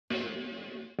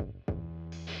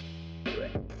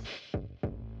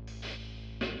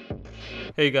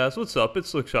Hey guys, what's up?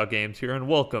 It's Slickshot Games here, and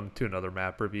welcome to another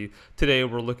map review. Today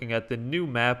we're looking at the new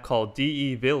map called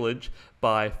DE Village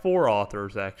by 4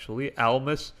 authors actually: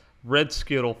 Almaas,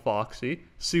 RedSkittleFoxy,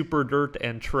 Super Dirt,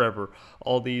 and Trevor.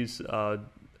 All these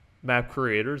map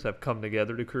creators have come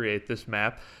together to create this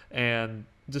map, and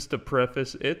just to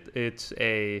preface it, it's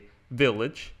a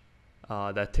village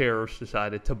that terrorists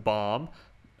decided to bomb,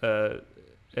 a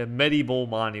medieval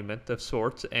monument of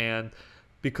sorts, and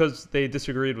because they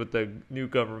disagreed with the new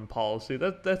government policy.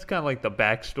 That's kind of like the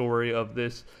backstory of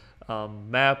this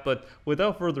map. But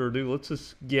without further ado, let's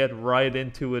just get right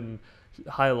into it and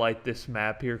highlight this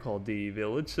map here called DE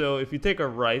Village. So if you take a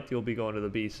right, you'll be going to the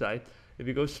B site. If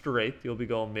you go straight, you'll be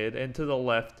going mid, and to the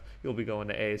left, you'll be going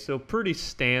to A. So pretty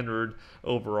standard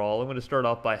overall. I'm going to start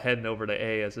off by heading over to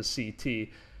A as a CT.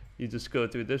 You just go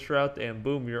through this route, and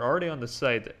boom, you're already on the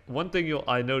site. One thing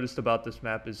I noticed about this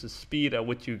map is the speed at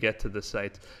which you get to the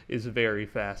site is very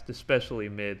fast, especially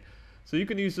mid. So you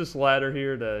can use this ladder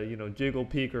here to, jiggle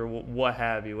peek or what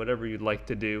have you, whatever you'd like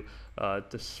to do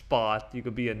to spot. You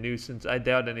could be a nuisance. I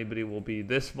doubt anybody will be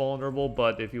this vulnerable,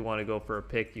 but if you want to go for a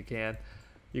pick, you can.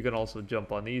 You can also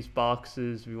jump on these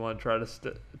boxes if you want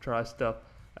to try stuff,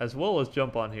 as well as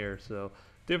jump on here. So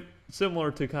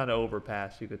similar to kind of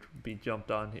overpass, you could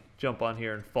jump on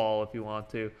here and fall if you want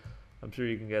to. I'm sure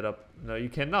you can get up. No, you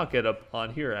cannot get up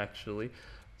on here actually.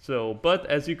 So, but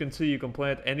as you can see, you can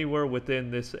plant anywhere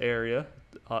within this area,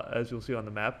 as you'll see on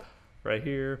the map, right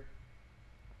here.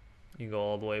 You can go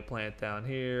all the way, plant down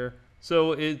here.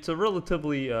 So it's a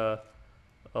relatively a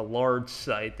large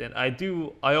site, and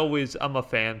I'm a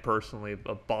fan personally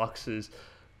of boxes.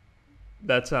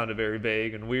 That sounded very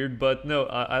vague and weird, but no,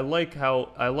 I like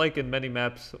in many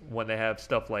maps when they have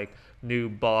stuff like new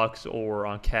box or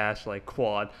on cache like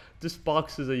quad, just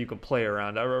boxes that you can play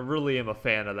around. I really am a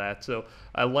fan of that. So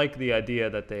I like the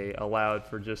idea that they allowed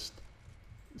for just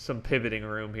some pivoting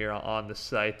room here on the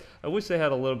site. I wish they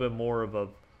had a little bit more of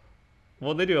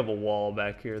well, they do have a wall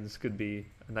back here. This could be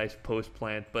a nice post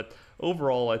plant, but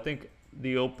overall I think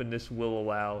the openness will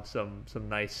allow some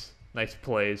nice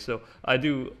plays. So I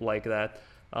do like that.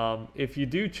 If you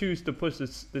do choose to push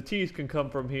this, the T's can come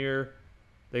from here.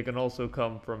 They can also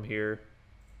come from here.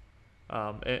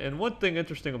 And one thing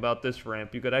interesting about this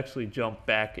ramp, you could actually jump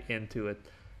back into it.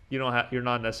 You're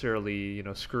not necessarily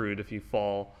screwed if you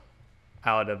fall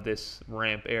out of this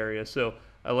ramp area. So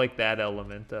I like that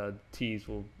element. T's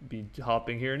will be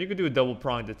hopping here, and you can do a double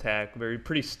pronged attack.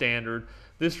 Pretty standard.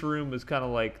 This room is kind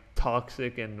of like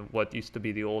toxic and what used to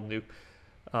be the old nuke.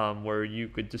 Where you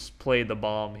could just play the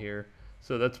bomb here.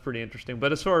 So that's pretty interesting.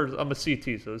 But as far as, I'm a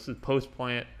CT, so this is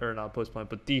post-plant, or not post-plant,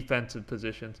 but defensive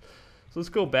positions. So let's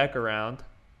go back around,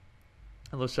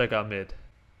 and let's check out mid.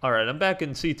 Alright, I'm back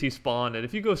in CT spawn, and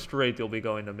if you go straight, you'll be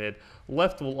going to mid.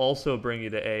 Left will also bring you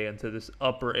to A, into this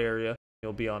upper area.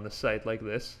 You'll be on the site like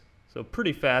this. So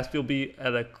pretty fast. You'll be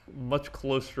at a much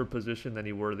closer position than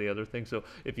you were the other thing. So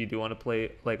if you do want to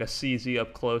play like a CZ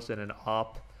up close and an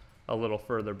op a little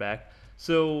further back.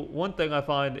 So one thing I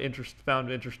found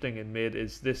interesting in mid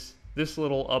is this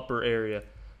little upper area.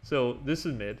 So this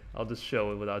is mid. I'll just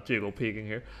show it without jiggle peeking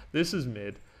here. This is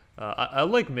mid. I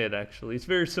like mid actually. It's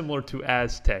very similar to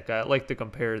Aztec. I like to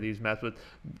compare these maps, but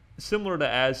similar to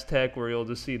Aztec, where you'll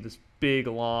just see this big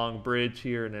long bridge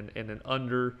here and an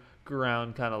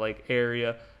underground kind of like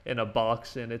area and a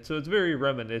box in it. So it's very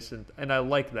reminiscent, and I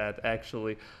like that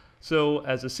actually. So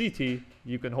as a CT,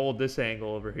 you can hold this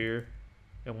angle over here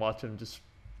and watch him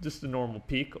just a normal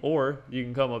peak, or you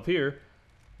can come up here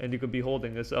and you could be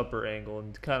holding this upper angle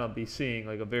and kind of be seeing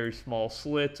like a very small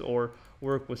slit, or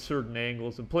work with certain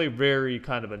angles and play very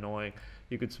kind of annoying.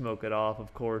 You could smoke it off,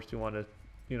 of course. You want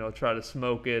to try to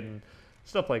smoke it and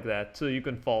stuff like that, so you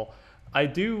can fall.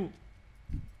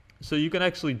 So you can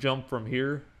actually jump from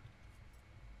here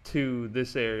to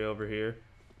this area over here.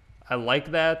 I like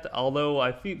that, although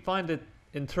I find it,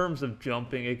 in terms of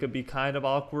jumping, it could be kind of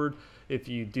awkward if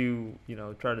you do,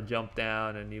 try to jump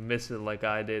down and you miss it like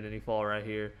I did and you fall right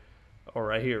here, or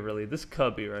right here really, this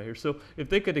cubby right here. So if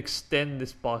they could extend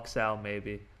this box out,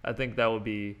 maybe, I think that would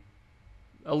be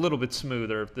a little bit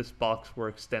smoother if this box were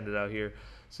extended out here,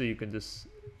 so you can just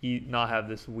not have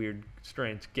this weird,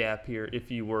 strange gap here if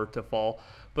you were to fall.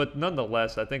 But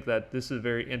nonetheless, I think that this is a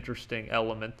very interesting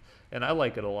element, and I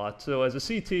like it a lot. So as a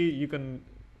CT, you can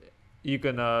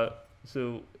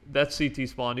so that's CT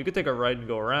spawn. You can take a right and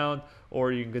go around,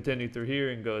 or you can continue through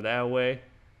here and go that way.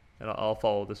 And I'll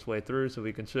follow this way through so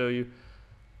we can show you.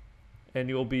 And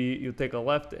you'll take a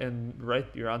left and right,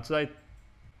 you're on site.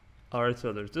 Alright,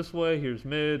 so there's this way, here's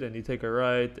mid, and you take a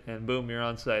right, and boom, you're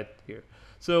on site here.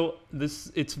 So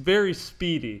it's very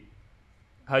speedy.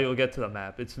 how you'll get to the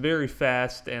map. It's very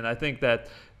fast, and I think that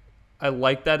I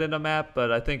like that in a map,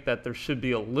 but I think that there should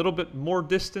be a little bit more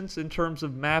distance in terms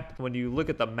of map. When you look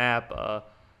at the map,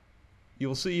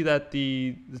 you'll see that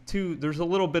there's a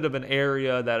little bit of an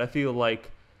area that I feel like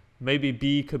maybe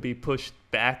B could be pushed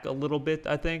back a little bit,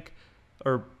 I think,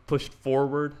 or pushed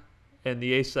forward, and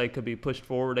the A site could be pushed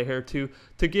forward a hair too,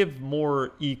 to give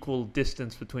more equal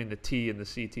distance between the T and the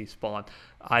CT spawn.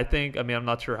 I think, I mean, I'm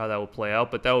not sure how that will play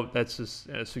out, but that's just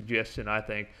a suggestion, I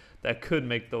think, that could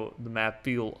make the map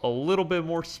feel a little bit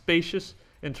more spacious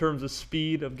in terms of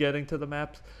speed of getting to the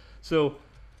maps. So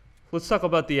let's talk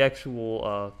about the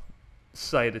actual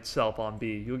site itself on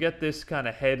B. You'll get this kind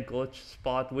of head glitch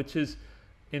spot, which is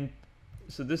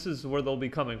so this is where they'll be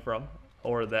coming from,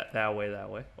 or that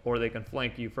way, or they can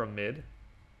flank you from mid.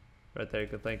 Right there, you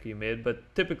can flank you mid,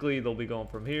 but typically they'll be going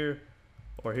from here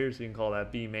or here, so you can call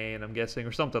that B main, I'm guessing,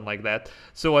 or something like that.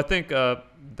 So I think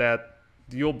that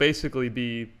you'll basically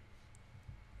be,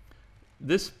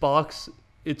 this box,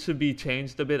 it should be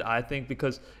changed a bit, I think,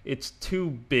 because it's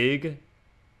too big.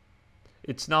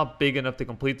 It's not big enough to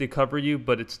completely cover you,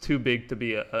 but it's too big to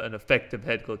be an effective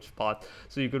head glitch spot.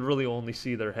 So you could really only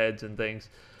see their heads and things.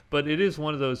 But it is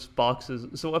one of those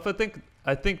boxes. So I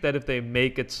think that if they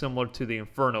make it similar to the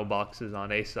Inferno boxes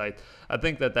on A site, I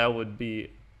think that would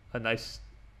be a nice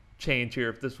change here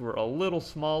if this were a little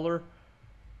smaller.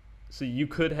 So you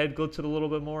could head glitch it a little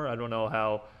bit more. I don't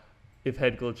know if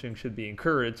head glitching should be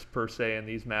encouraged per se in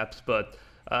these maps, but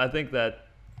I think that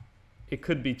it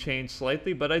could be changed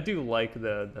slightly. But I do like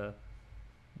the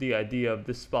idea of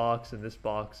this box and this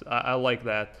box. I like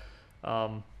that.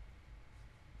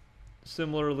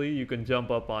 Similarly, you can jump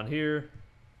up on here,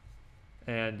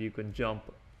 and you can jump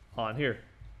on here.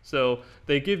 So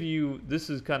they give you, this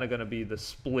is kind of going to be the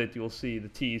split you'll see the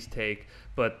T's take,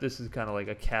 but this is kind of like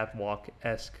a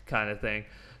catwalk-esque kind of thing.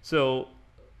 So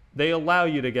they allow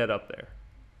you to get up there,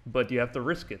 but you have to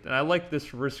risk it. And I like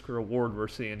this risk reward we're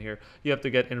seeing here. You have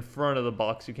to get in front of the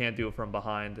box. You can't do it from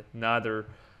behind.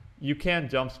 You can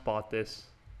jump spot this,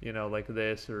 like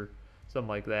this or something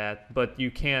like that, but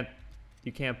you can't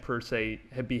per se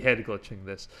be head glitching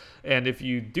this. And if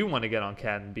you do want to get on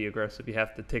cat and be aggressive, you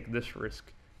have to take this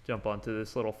risk. Jump onto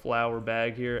this little flower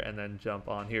bag here and then jump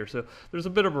on here. So there's a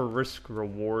bit of a risk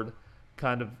reward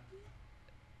kind of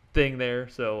thing there.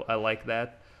 So I like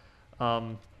that.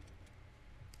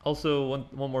 Also,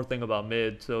 one more thing about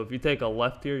mid. So if you take a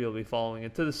left here, you'll be following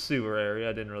into the sewer area.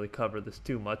 I didn't really cover this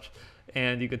too much.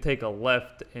 And you can take a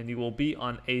left and you will be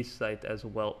on A site as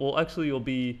well. Well, actually, you'll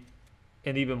be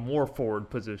in even more forward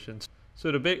positions.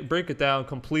 So to break it down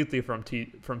completely from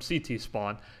CT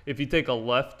spawn, if you take a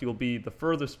left, you'll be the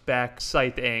furthest back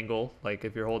site angle, like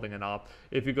if you're holding an op.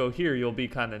 If you go here, you'll be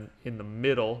kind of in the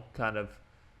middle, kind of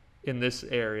in this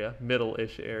area,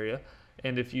 middle-ish area.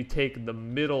 And if you take the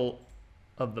middle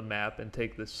of the map and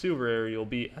take the sewer area, you'll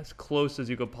be as close as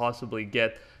you could possibly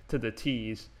get to the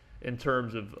T's in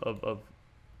terms of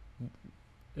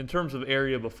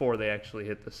area before they actually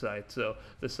hit the site. So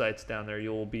the site's down there,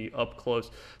 you'll be up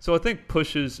close. So I think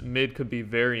pushes mid could be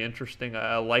very interesting.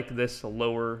 I like this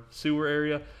lower sewer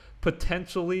area.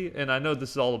 Potentially, and I know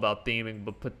this is all about theming,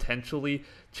 but potentially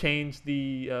change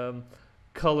the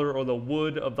color or the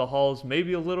wood of the halls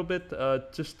maybe a little bit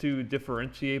just to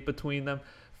differentiate between them.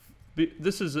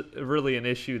 This is really an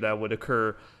issue that would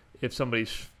occur if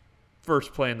somebody's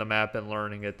first playing the map and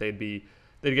learning it. They'd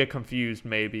get confused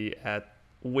maybe at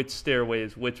which stairway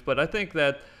is which. But I think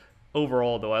that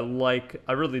overall, though,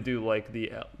 I really do like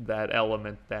that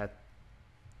element that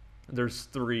there's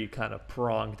three kind of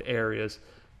pronged areas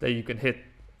that you can hit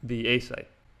the A site.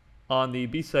 On the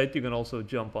B site, you can also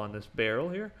jump on this barrel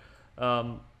here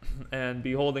and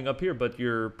be holding up here, but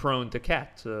you're prone to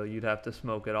cat, so you'd have to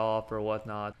smoke it off or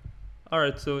whatnot. All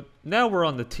right, so now we're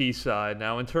on the T side.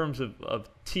 Now, in terms of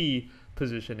T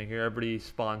positioning here, everybody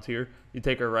spawns here. You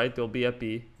take a right, they'll be at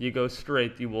B. You go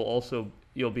straight,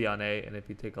 you'll be on A, and if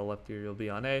you take a left here, you'll be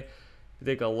on A. If you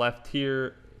take a left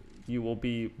here, you will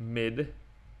be mid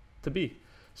to B.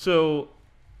 So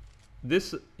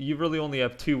you really only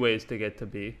have two ways to get to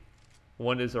B.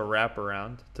 One is a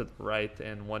wraparound to the right,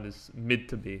 and one is mid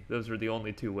to B. Those are the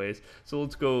only two ways. So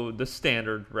let's go the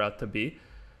standard route to B.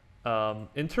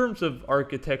 In terms of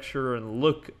architecture and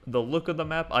the look of the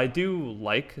map, I do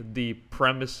like the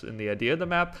premise and the idea of the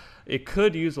map. It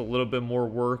could use a little bit more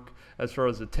work as far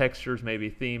as the textures, maybe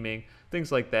theming,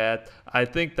 things like that. I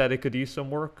think that it could use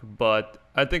some work, but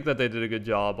I think that they did a good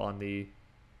job on the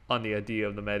idea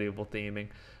of the medieval theming.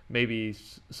 Maybe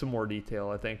some more detail,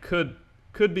 I think, could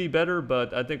be better,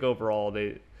 but I think overall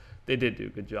they did do a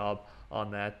good job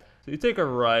on that. So you take a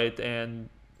right, and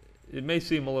it may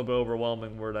seem a little bit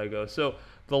overwhelming where I go. So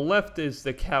the left is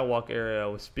the catwalk area I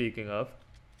was speaking of,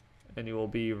 and you will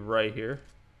be right here.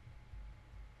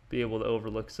 Be able to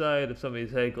overlook sight. If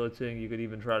somebody's head glitching, you could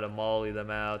even try to molly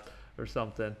them out or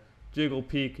something. Jiggle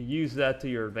peek, use that to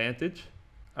your advantage.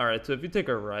 Alright, so if you take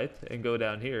a right and go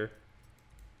down here,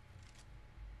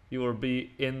 you will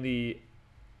be in the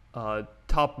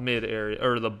top mid area,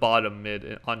 or the bottom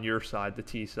mid on your side, the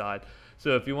T side.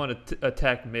 So if you want to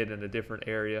attack mid in a different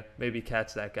area, maybe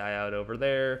catch that guy out over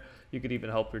there. You could even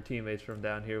help your teammates from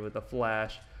down here with a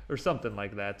flash or something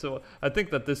like that. So I think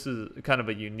that this is kind of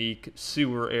a unique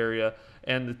sewer area,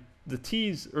 and the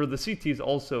T's or the CTs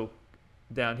also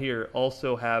down here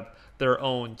also have their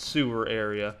own sewer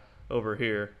area over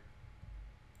here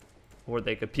where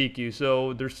they could peek you.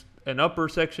 So there's an upper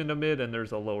section of mid and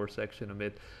there's a lower section of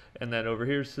mid, and then over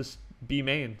here is just B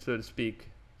main, so to speak.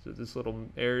 So this little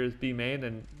area is B main,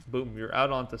 and boom, you're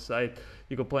out onto site.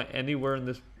 You can play anywhere in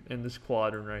this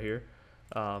quadrant right here.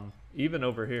 Even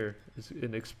over here is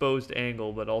an exposed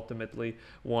angle, but ultimately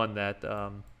one that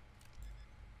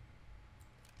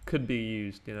could be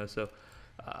used, you know. So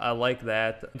I like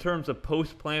that. In terms of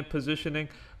post plant positioning,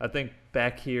 I think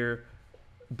back here,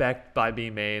 back by B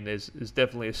main is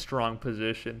definitely a strong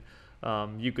position.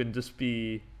 You can just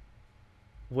be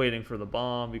waiting for the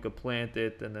bomb. You could plant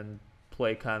it and then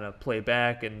play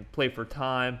back and play for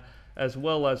time, as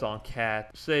well as on cat.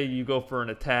 Say you go for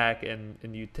an attack and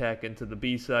you attack into the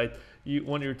B site,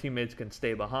 one of your teammates can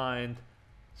stay behind,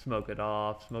 smoke us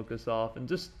off, and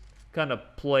just kind of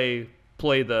play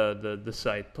the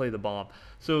site, play the bomb.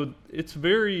 So it's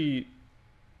very,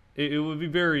 it would be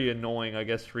very annoying, I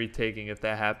guess, retaking if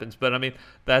that happens. But I mean,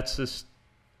 that's just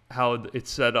how it's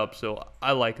set up. So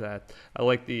I like that. I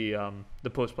like the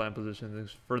post plant position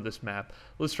for this map.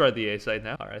 Let's try the A side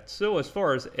now. All right. So as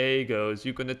far as A goes,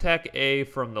 you can attack A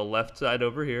from the left side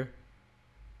over here.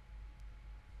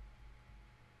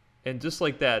 And just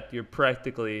like that, you're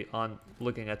practically on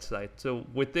looking at site. So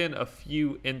within a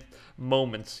few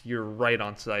moments, you're right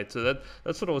on site. So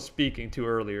that's what I was speaking to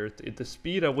earlier. The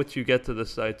speed at which you get to the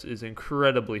sites is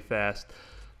incredibly fast.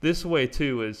 This way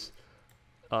too is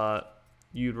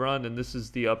you'd run, and this is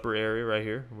the upper area right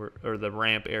here, or the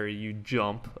ramp area. You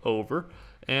jump over,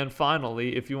 and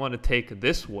finally, if you want to take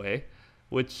this way,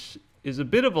 which is a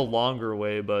bit of a longer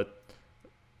way, but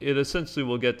it essentially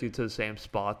will get you to the same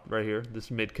spot right here,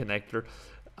 this mid connector.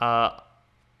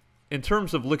 In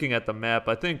terms of looking at the map,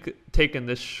 I think taking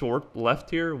this short left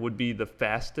here would be the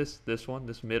fastest. This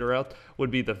mid route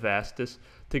would be the fastest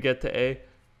to get to A.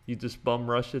 You just bum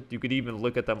rush it. You could even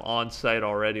look at them on site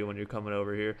already when you're coming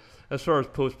over here. As far as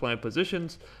post plant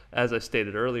positions, as I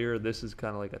stated earlier, this is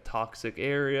kind of like a toxic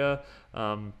area,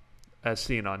 as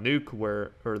seen on Nuke,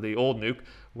 or the old Nuke,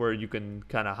 where you can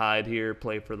kind of hide here,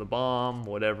 play for the bomb,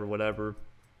 whatever.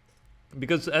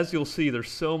 Because as you'll see,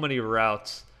 there's so many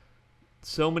routes,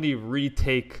 so many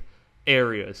retake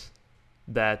areas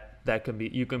that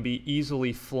you can be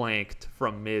easily flanked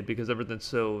from mid, because everything's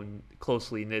so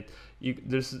closely knit.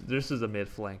 This is a mid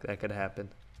flank that could happen.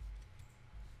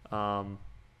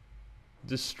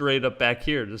 Just straight up back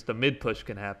here, just a mid push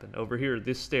can happen. Over here,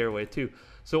 this stairway too.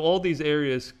 So all these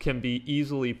areas can be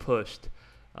easily pushed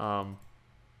on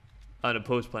a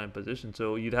post plant position.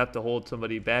 So you'd have to hold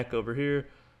somebody back over here,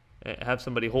 have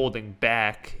somebody holding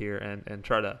back here, and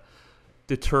try to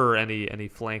deter any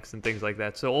flanks and things like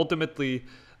that. So ultimately,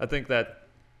 I think that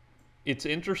it's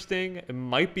interesting. It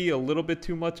might be a little bit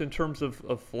too much in terms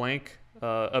of flank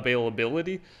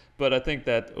availability, but I think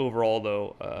that overall,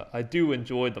 though, I do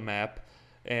enjoy the map.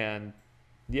 And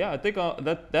yeah, I think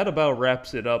that about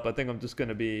wraps it up. I think I'm just going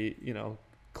to be,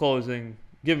 closing,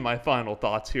 giving my final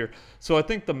thoughts here. So I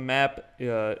think the map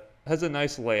has a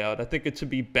nice layout. I think it should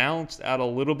be balanced out a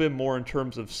little bit more in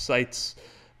terms of sites,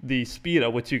 the speed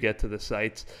at which you get to the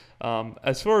sites.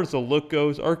 As far as the look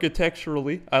goes,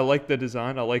 architecturally, I like the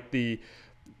design. I like the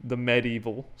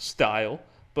medieval style,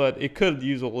 but it could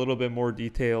use a little bit more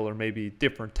detail or maybe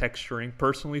different texturing,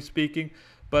 personally speaking.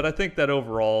 But I think that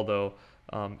overall, though,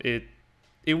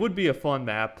 it would be a fun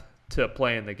map to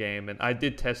play in the game, and I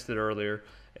did test it earlier,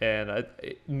 and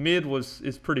mid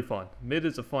is pretty fun. Mid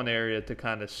is a fun area to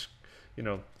kind of,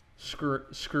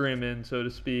 scrim in, so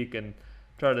to speak, and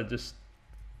try to just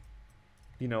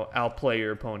outplay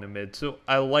your opponent mid. So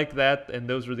I like that, and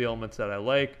those are the elements that I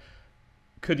like.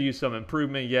 Could use some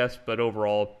improvement, yes, but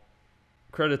overall,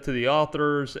 credit to the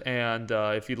authors. And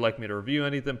if you'd like me to review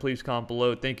anything, please comment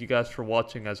below. Thank you guys for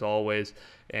watching, as always,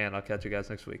 and I'll catch you guys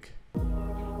next week.